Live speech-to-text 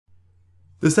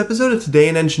This episode of Today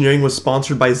in Engineering was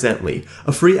sponsored by Zently,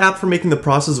 a free app for making the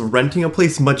process of renting a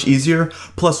place much easier,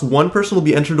 plus one person will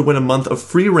be entered to win a month of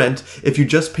free rent if you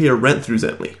just pay your rent through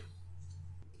Zently.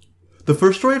 The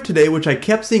first story of today, which I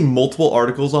kept seeing multiple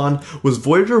articles on, was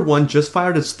Voyager 1 just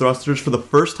fired its thrusters for the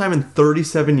first time in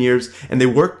 37 years, and they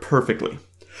worked perfectly.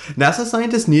 NASA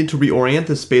scientists needed to reorient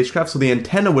the spacecraft so the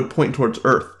antenna would point towards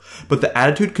Earth, but the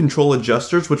attitude control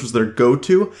adjusters, which was their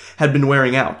go-to, had been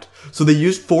wearing out. So they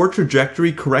used 4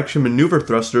 trajectory correction maneuver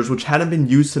thrusters, which hadn't been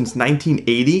used since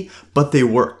 1980, but they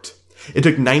worked. It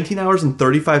took 19 hours and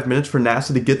 35 minutes for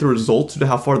NASA to get the results due to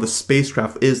how far the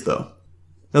spacecraft is, though.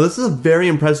 Now, this is a very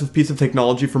impressive piece of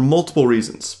technology for multiple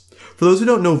reasons. For those who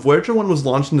don't know, Voyager 1 was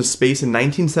launched into space in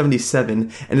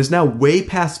 1977 and is now way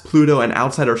past Pluto and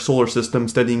outside our solar system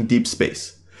studying deep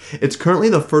space. It's currently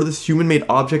the furthest human-made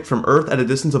object from Earth at a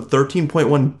distance of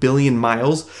 13.1 billion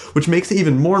miles, which makes it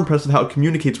even more impressive how it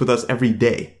communicates with us every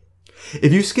day.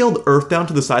 If you scaled Earth down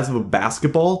to the size of a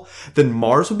basketball, then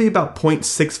Mars would be about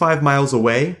 0.65 miles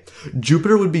away,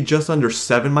 Jupiter would be just under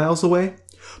 7 miles away,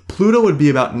 Pluto would be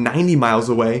about 90 miles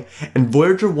away, and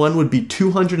Voyager 1 would be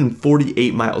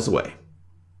 248 miles away.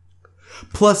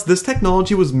 Plus, this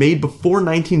technology was made before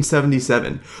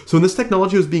 1977, so when this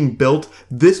technology was being built,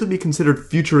 this would be considered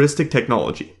futuristic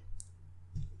technology.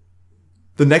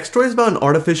 The next story is about an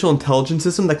artificial intelligence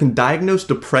system that can diagnose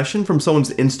depression from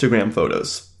someone's Instagram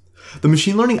photos. The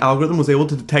machine learning algorithm was able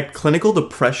to detect clinical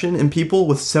depression in people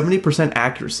with 70%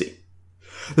 accuracy.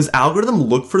 This algorithm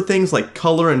looked for things like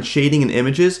color and shading in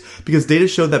images because data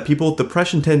showed that people with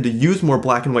depression tend to use more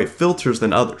black and white filters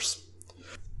than others.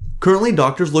 Currently,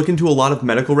 doctors look into a lot of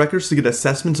medical records to get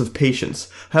assessments of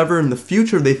patients. However, in the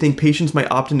future, they think patients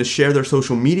might opt in to share their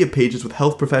social media pages with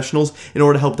health professionals in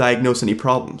order to help diagnose any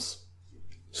problems.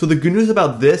 So the good news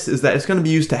about this is that it's going to be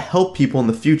used to help people in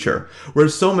the future,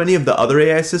 whereas so many of the other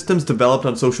AI systems developed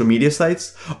on social media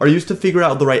sites are used to figure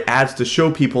out the right ads to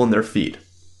show people in their feed.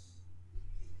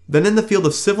 Then in the field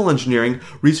of civil engineering,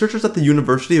 researchers at the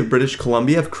University of British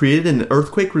Columbia have created an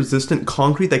earthquake-resistant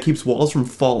concrete that keeps walls from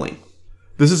falling.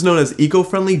 This is known as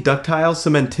Eco-Friendly Ductile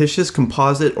Cementitious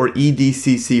Composite, or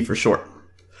EDCC for short.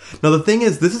 Now the thing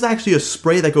is, this is actually a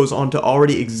spray that goes onto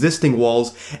already existing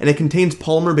walls, and it contains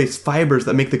polymer-based fibers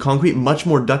that make the concrete much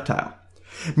more ductile.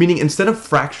 Meaning instead of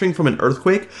fracturing from an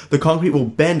earthquake, the concrete will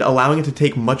bend, allowing it to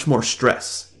take much more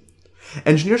stress.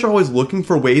 Engineers are always looking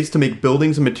for ways to make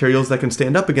buildings and materials that can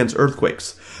stand up against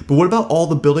earthquakes. But what about all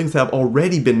the buildings that have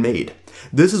already been made?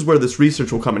 This is where this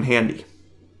research will come in handy.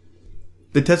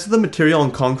 They tested the material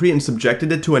on concrete and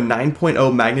subjected it to a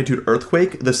 9.0 magnitude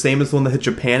earthquake, the same as the one that hit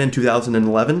Japan in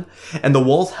 2011, and the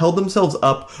walls held themselves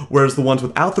up, whereas the ones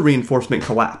without the reinforcement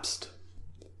collapsed.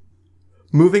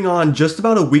 Moving on, just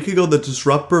about a week ago, the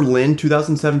Disrupt Berlin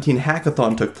 2017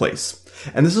 Hackathon took place.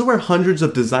 And this is where hundreds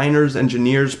of designers,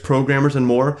 engineers, programmers, and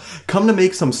more come to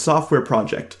make some software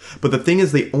project. But the thing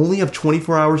is, they only have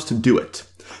 24 hours to do it.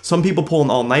 Some people pull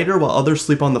an all-nighter while others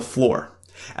sleep on the floor.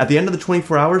 At the end of the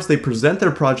 24 hours, they present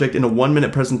their project in a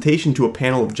 1-minute presentation to a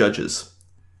panel of judges.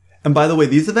 And by the way,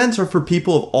 these events are for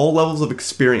people of all levels of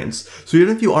experience. So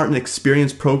even if you aren't an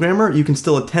experienced programmer, you can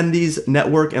still attend these,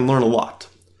 network, and learn a lot.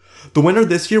 The winner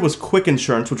this year was Quick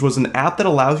Insurance, which was an app that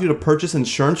allows you to purchase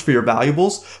insurance for your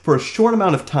valuables for a short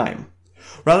amount of time.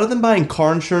 Rather than buying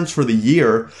car insurance for the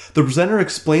year, the presenter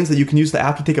explains that you can use the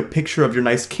app to take a picture of your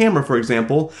nice camera, for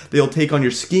example, that you'll take on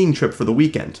your skiing trip for the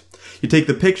weekend. You take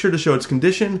the picture to show its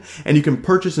condition, and you can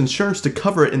purchase insurance to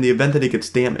cover it in the event that it gets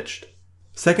damaged.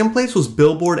 Second place was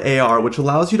Billboard AR, which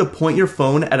allows you to point your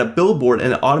phone at a billboard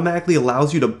and it automatically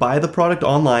allows you to buy the product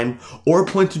online or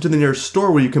points you to the nearest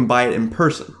store where you can buy it in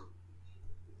person.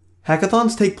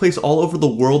 Hackathons take place all over the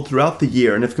world throughout the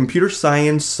year, and if computer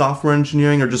science, software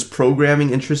engineering, or just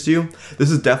programming interests you, this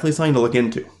is definitely something to look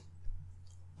into.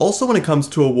 Also, when it comes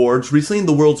to awards, recently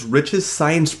the world's richest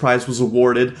science prize was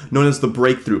awarded, known as the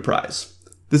Breakthrough Prize.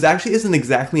 This actually isn't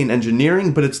exactly in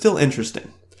engineering, but it's still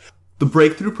interesting. The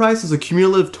Breakthrough Prize is a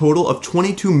cumulative total of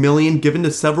 $22 million given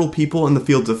to several people in the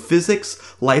fields of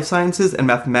physics, life sciences, and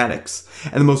mathematics,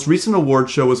 and the most recent award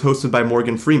show was hosted by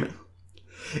Morgan Freeman.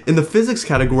 In the physics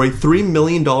category, $3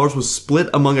 million was split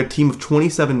among a team of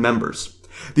 27 members.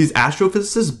 These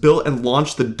astrophysicists built and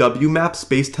launched the WMAP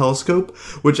space telescope,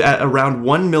 which at around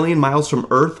 1 million miles from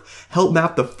Earth, helped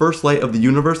map the first light of the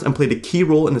universe and played a key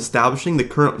role in establishing the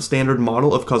current standard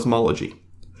model of cosmology.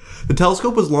 The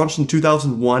telescope was launched in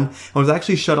 2001 and was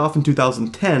actually shut off in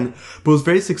 2010, but was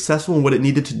very successful in what it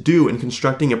needed to do in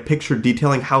constructing a picture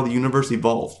detailing how the universe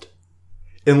evolved.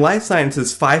 In life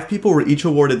sciences, 5 people were each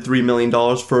awarded $3 million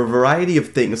for a variety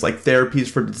of things like therapies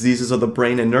for diseases of the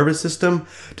brain and nervous system,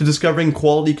 to discovering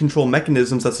quality control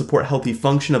mechanisms that support healthy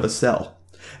function of a cell.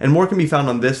 And more can be found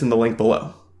on this in the link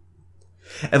below.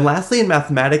 And lastly, in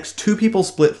mathematics, 2 people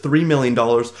split $3 million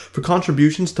for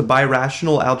contributions to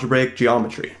birational algebraic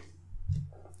geometry.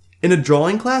 In a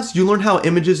drawing class, you learn how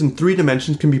images in 3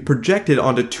 dimensions can be projected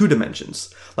onto 2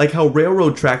 dimensions. Like how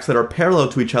railroad tracks that are parallel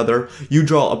to each other, you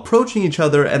draw approaching each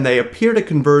other and they appear to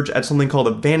converge at something called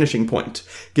a vanishing point,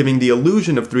 giving the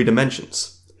illusion of 3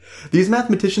 dimensions. These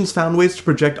mathematicians found ways to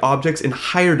project objects in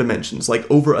higher dimensions, like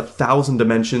over 1,000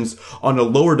 dimensions, onto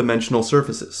lower dimensional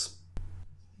surfaces.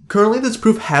 Currently, this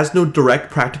proof has no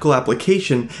direct practical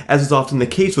application, as is often the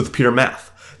case with pure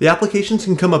math. The applications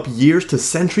can come up years to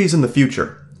centuries in the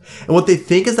future. And what they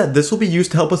think is that this will be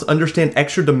used to help us understand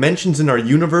extra dimensions in our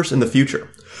universe in the future.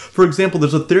 For example,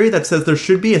 there's a theory that says there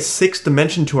should be a 6th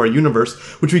dimension to our universe,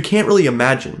 which we can't really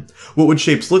imagine. What would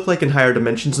shapes look like in higher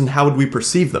dimensions, and how would we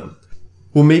perceive them?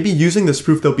 Well, maybe using this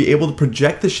proof, they'll be able to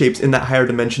project the shapes in that higher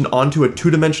dimension onto a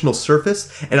 2-dimensional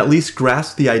surface and at least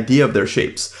grasp the idea of their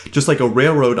shapes, just like a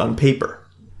railroad on paper.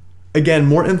 Again,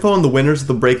 more info on the winners of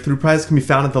the Breakthrough Prize can be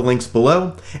found at the links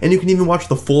below, and you can even watch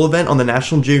the full event on the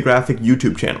National Geographic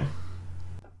YouTube channel.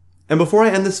 And before I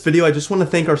end this video, I just want to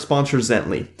thank our sponsor,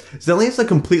 Zently. Zently is a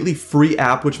completely free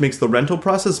app which makes the rental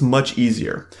process much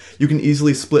easier. You can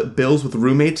easily split bills with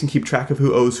roommates and keep track of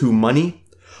who owes who money,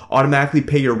 automatically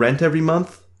pay your rent every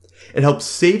month. It helps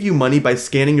save you money by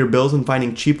scanning your bills and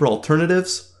finding cheaper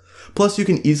alternatives. Plus, you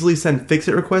can easily send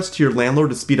fix-it requests to your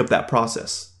landlord to speed up that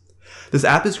process. This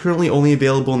app is currently only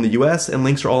available in the US, and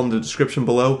links are all in the description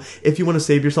below if you want to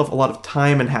save yourself a lot of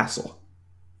time and hassle.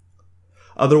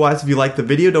 Otherwise, if you liked the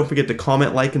video, don't forget to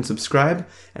comment, like, and subscribe,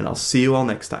 and I'll see you all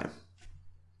next time.